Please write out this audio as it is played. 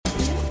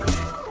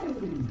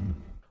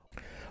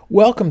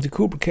Welcome to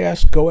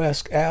Coopercast Go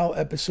Ask Al,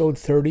 episode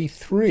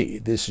 33.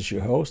 This is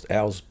your host,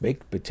 Al's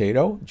Baked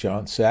Potato,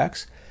 John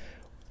Sachs.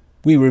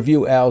 We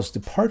review Al's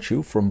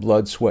departure from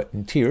Blood, Sweat,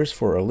 and Tears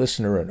for a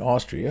listener in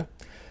Austria,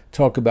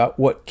 talk about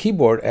what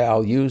keyboard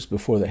Al used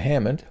before the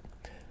Hammond,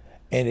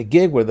 and a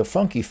gig where the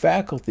funky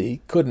faculty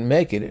couldn't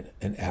make it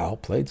and Al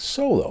played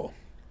solo.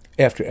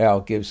 After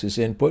Al gives his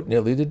input,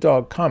 Nilly the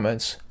dog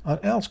comments on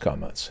Al's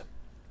comments.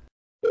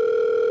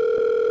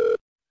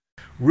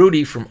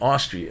 Rudy from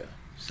Austria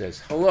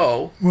says,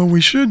 hello. Well, we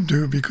should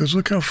do, because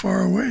look how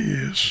far away he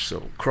is.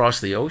 So,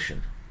 across the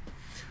ocean.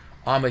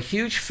 I'm a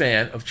huge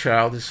fan of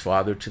Child is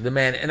Father to the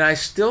Man, and I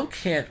still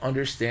can't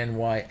understand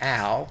why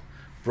Al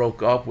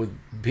broke up with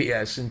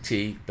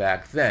BS&T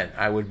back then.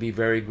 I would be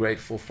very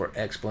grateful for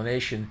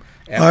explanation.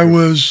 I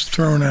was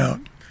thrown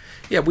out.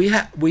 Yeah, we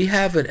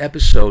have an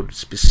episode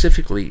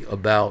specifically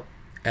about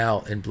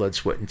Al in Blood,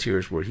 Sweat, and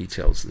Tears where he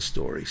tells the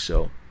story,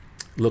 so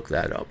look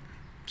that up,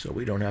 so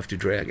we don't have to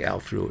drag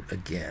Al through it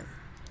again.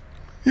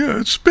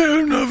 Yeah, it's bad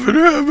enough it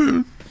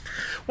happened.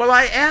 Well,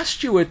 I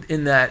asked you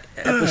in that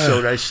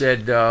episode, I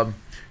said,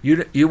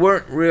 you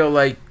weren't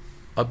real,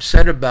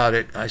 upset about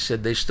it. I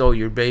said, they stole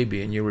your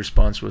baby, and your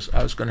response was,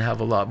 I was going to have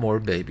a lot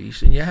more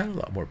babies, and you had a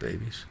lot more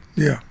babies.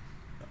 Yeah.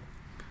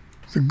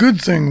 The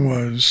good thing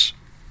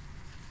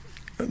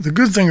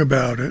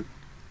about it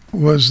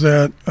was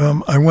that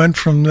I went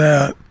from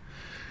that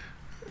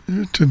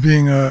to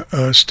being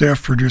a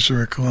staff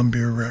producer at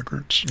Columbia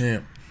Records.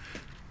 Yeah.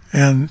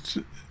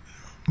 And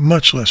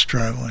much less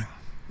traveling.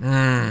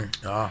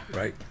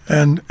 Right.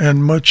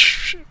 And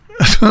much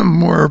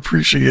more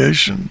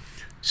appreciation.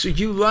 So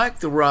you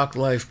liked the rock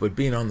life, but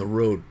being on the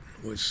road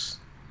was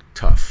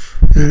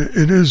tough.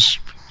 It is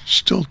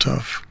still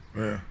tough.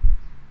 Yeah.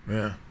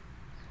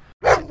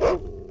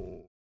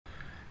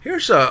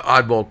 Here's an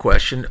oddball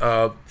question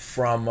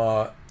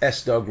from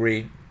S. Doug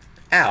Reed.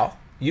 Al,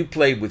 you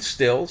played with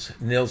Stills,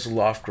 Nils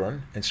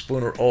Lofgren, and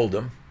Spooner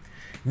Oldham.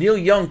 Neil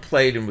Young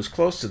played and was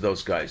close to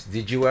those guys.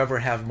 Did you ever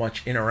have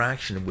much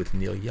interaction with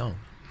Neil Young?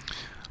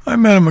 I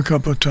met him a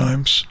couple of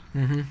times.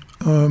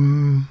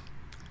 Mm-hmm.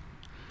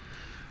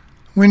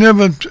 We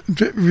never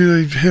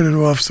really hit it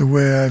off the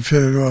way I've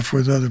hit it off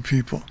with other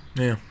people.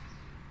 Yeah.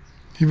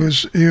 He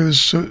was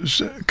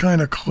kind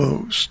of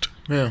closed.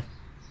 Yeah.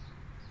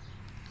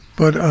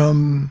 But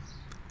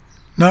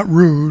not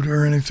rude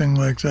or anything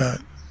like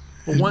that.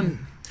 Well,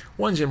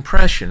 one's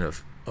impression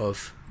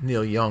of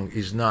Neil Young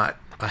is not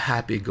a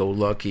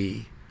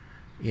happy-go-lucky,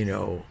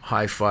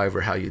 high five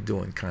or how you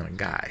doing kind of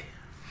guy.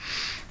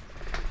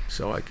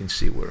 So I can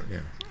see where,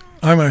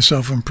 I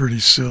myself am pretty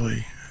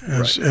silly,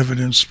 as right.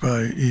 Evidenced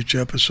by each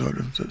episode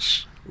of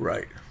this.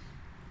 Right.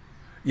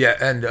 Yeah,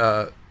 and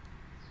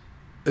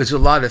there's a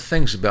lot of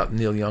things about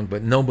Neil Young,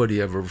 but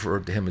nobody ever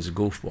referred to him as a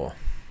goofball.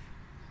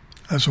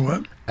 As a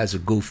what? As a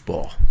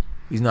goofball.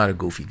 He's not a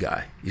goofy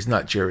guy. He's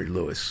not Jerry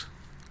Lewis.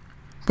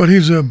 But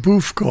he's a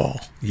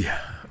boofgall. Yeah,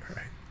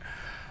 right.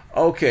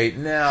 Okay,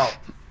 now...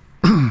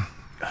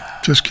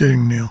 Just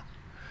kidding, Neil.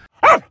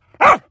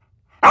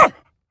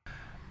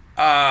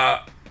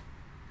 All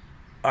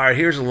right,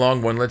 here's a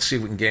long one. Let's see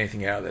if we can get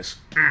anything out of this.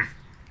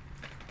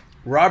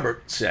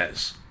 Robert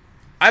says,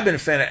 I've been a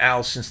fan of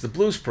Al since the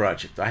Blues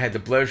Project. I had the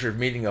pleasure of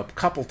meeting up a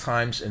couple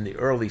times in the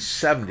early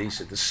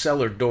 70s at the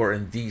Cellar Door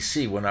in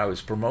D.C. when I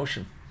was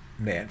promotion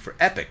man for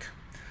Epic.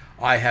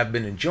 I have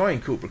been enjoying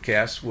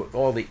Coopercast with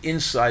all the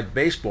inside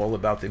baseball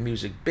about the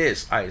music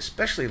biz. I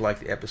especially like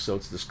the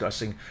episodes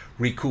discussing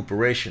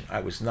recuperation. I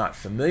was not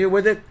familiar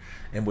with it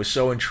and was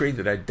so intrigued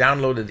that I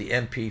downloaded the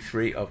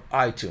MP3 of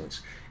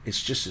iTunes.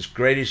 It's just as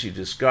great as you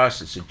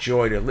discuss. It's a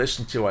joy to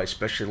listen to. I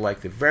especially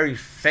like the very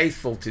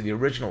faithful to the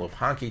original of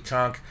Honky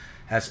Tonk.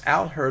 Has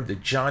Al heard the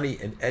Johnny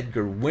and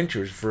Edgar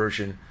Winters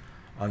version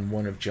on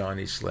one of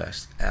Johnny's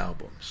last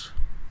albums?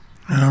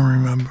 I don't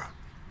remember.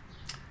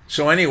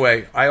 So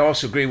anyway, I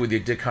also agree with you.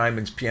 Dick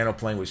Hyman's piano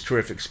playing was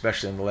terrific,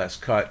 especially in the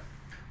last cut.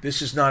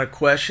 This is not a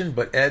question,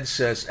 but Ed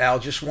says, Al,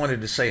 just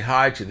wanted to say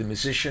hi to the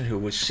musician who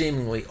was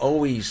seemingly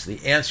always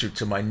the answer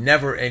to my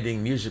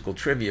never-ending musical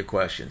trivia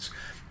questions.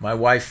 My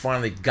wife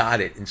finally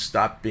got it and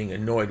stopped being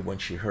annoyed when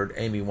she heard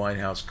Amy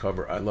Winehouse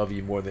cover I Love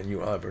You More Than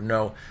You'll Ever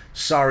Know.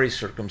 Sorry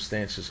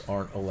circumstances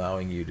aren't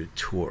allowing you to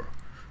tour.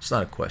 It's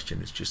not a question,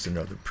 it's just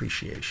another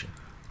appreciation.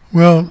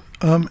 Well,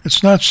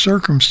 it's not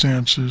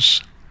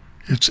circumstances,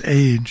 it's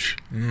age.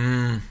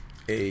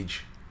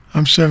 Age.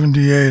 I'm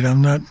 78,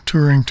 I'm not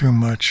touring too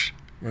much.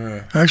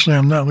 Actually,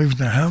 I'm not leaving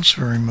the house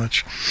very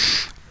much.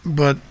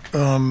 But,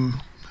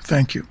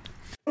 thank you.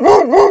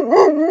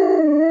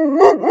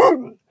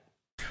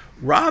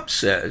 Rob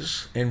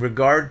says, in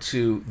regard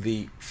to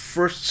the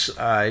first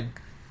side,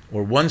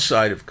 or one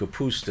side of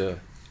Kapusta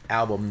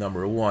album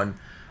number 1,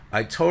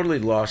 I totally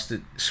lost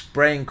it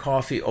spraying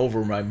coffee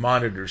over my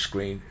monitor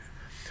screen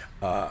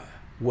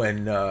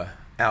when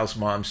Al's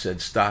mom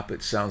said, stop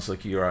it, sounds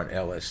like you're on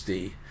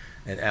LSD.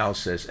 And Al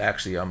says,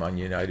 actually, I'm on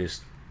United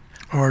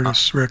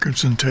Artists,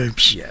 Records, and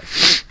Tapes.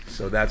 Yes.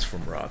 So that's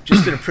from Rob.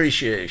 Just an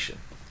appreciation.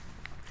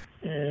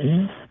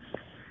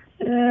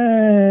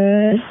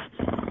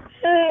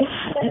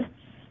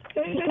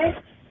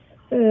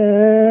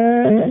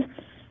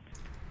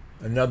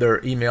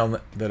 another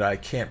email that I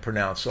can't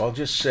pronounce, so I'll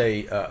just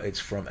say it's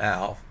from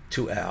Al,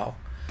 to Al.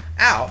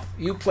 Al,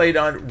 you played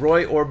on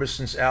Roy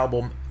Orbison's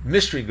album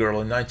Mystery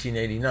Girl in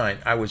 1989.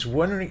 I was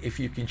wondering if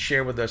you can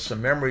share with us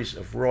some memories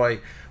of Roy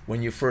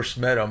when you first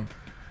met him.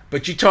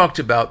 But you talked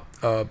about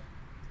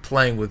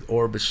playing with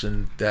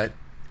Orbison, that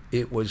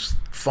it was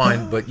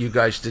fine, but you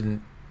guys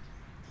didn't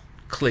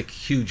click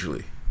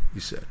hugely, you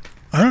said.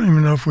 I don't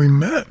even know if we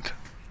met.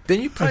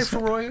 Didn't you play for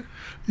Roy?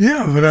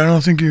 Yeah, but I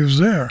don't think he was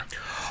there.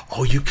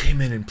 Oh, you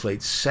came in and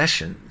played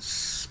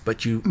sessions,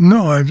 but you...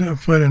 No, I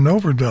played an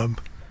overdub.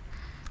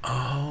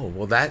 Oh,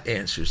 well, that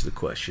answers the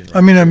question. Right?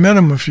 I mean, I met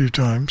him a few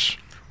times.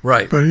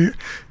 Right. But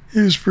he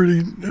was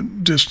pretty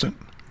distant.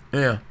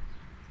 Yeah.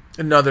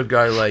 Another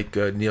guy like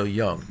Neil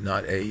Young,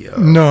 not a...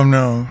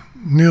 No.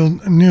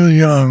 Neil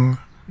Young,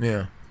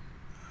 yeah.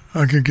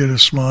 I could get a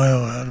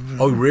smile out of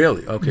him. Oh,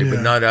 really? Okay, Yeah.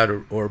 but not out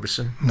of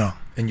Orbison? No.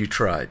 And you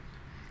tried?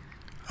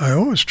 I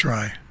always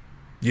try.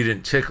 You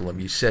didn't tickle him.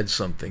 You said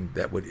something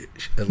that would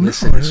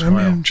elicit a smile.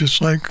 I mean,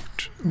 just like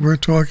we're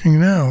talking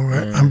now.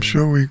 I'm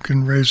sure we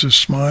can raise a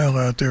smile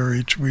out there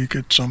each week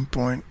at some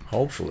point.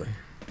 Hopefully.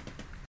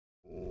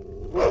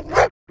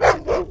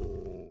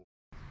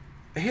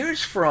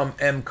 Here's from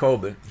M.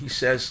 Coben. He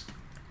says,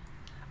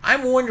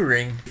 I'm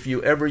wondering if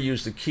you ever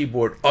used a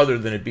keyboard other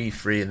than a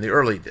B3 in the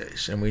early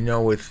days. And we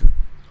know with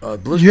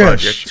Blues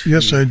Project...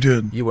 Yes, I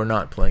did. You were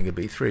not playing a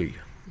B3.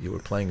 You were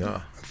playing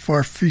a...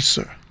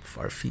 Farfisa.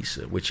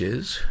 Farfisa, which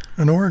is?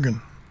 An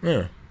organ.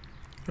 Yeah.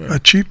 A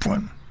cheap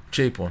one.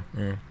 Cheap one,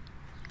 yeah.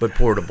 But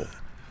portable.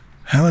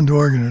 Hammond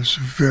organ is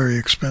very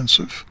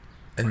expensive.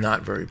 And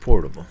not very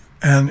portable.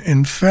 And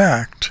in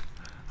fact,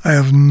 I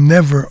have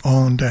never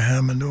owned a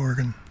Hammond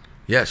organ.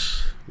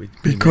 Yes.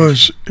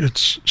 Because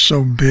it's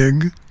so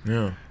big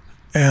yeah.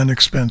 and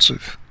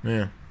expensive.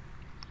 Yeah.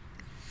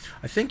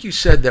 I think you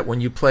said that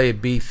when you play a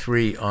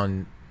B3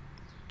 on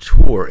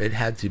tour, it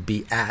had to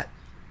be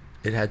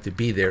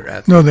there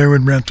at... No, they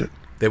would rent it.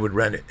 They would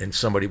rent it, and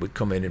somebody would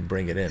come in and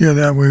bring it in. Yeah,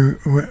 that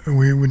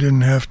we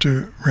didn't have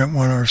to rent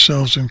one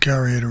ourselves and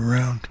carry it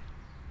around.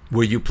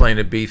 Were you playing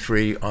a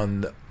B3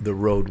 on the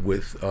road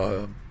with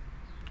Blood,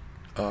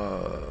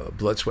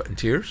 Sweat, and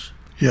Tears?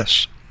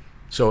 Yes.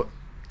 So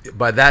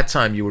by that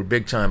time, you were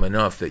big time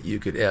enough that you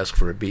could ask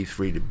for a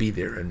B3 to be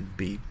there and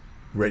be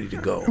ready to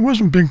go. It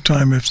wasn't big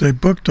time. If they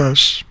booked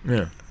us,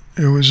 yeah,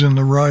 it was in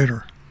the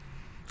rider.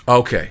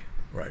 Okay,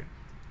 right.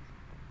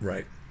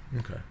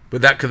 Okay,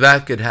 but that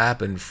could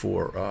happen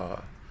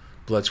for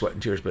Blood, Sweat,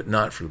 and Tears, but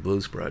not for the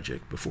Blues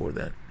Project before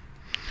that.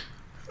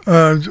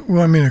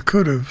 Well, I mean, it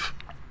could have.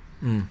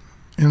 In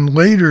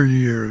later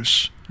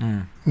years,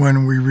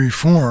 when we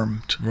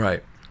reformed,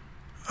 right,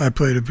 I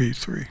played a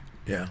B3.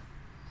 Yeah,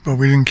 but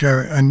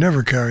I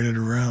never carried it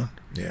around.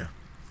 Yeah.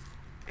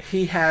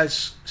 He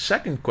has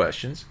second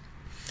questions.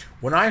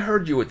 When I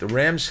heard you at the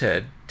Ram's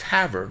Head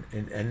Tavern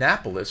in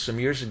Annapolis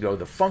some years ago,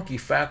 the Funky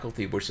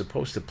Faculty were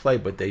supposed to play,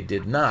 but they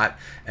did not,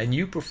 and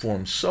you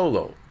performed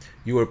solo.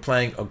 You were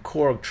playing a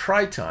Korg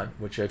Triton,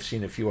 which I've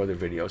seen a few other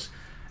videos.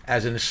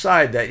 As an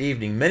aside, that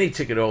evening, many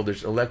ticket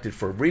holders elected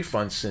for a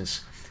refund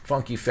since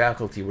Funky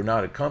Faculty were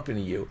not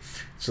accompanying you,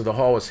 so the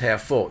hall was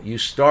half full. You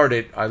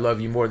started I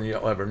Love You More Than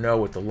You'll Ever Know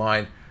with the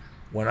line,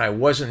 when I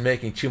wasn't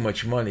making too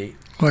much money.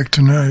 Like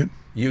tonight.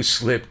 You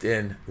slipped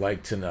in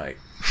like tonight.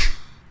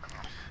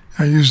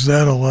 I use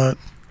that a lot.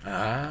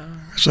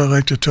 Because I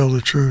like to tell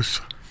the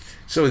truth.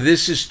 So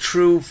this is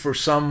true for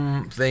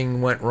something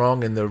went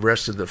wrong and the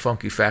rest of the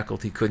Funky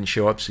Faculty couldn't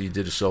show up, so you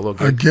did a solo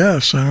gig? I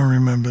guess. I don't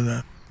remember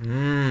that.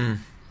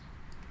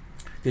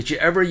 Did you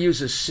ever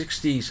use a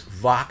 60s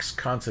Vox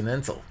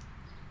Continental?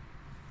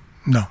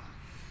 No.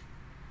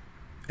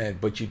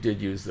 But you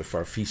did use the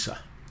Farfisa?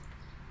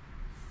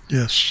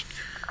 Yes.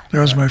 That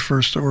was my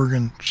first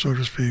organ, so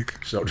to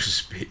speak. So to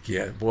speak,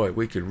 yeah. Boy,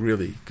 we could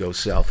really go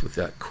south with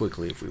that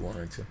quickly if we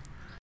wanted to.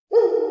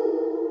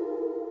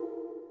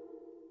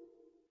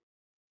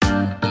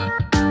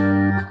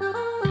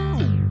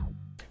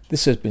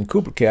 This has been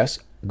Coopercast,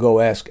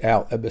 Go Ask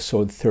Al,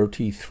 episode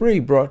 33,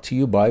 brought to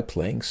you by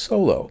Playing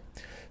Solo.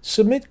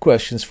 Submit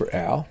questions for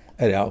Al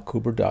at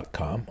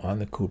alcooper.com on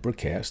the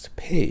Coopercast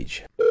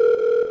page.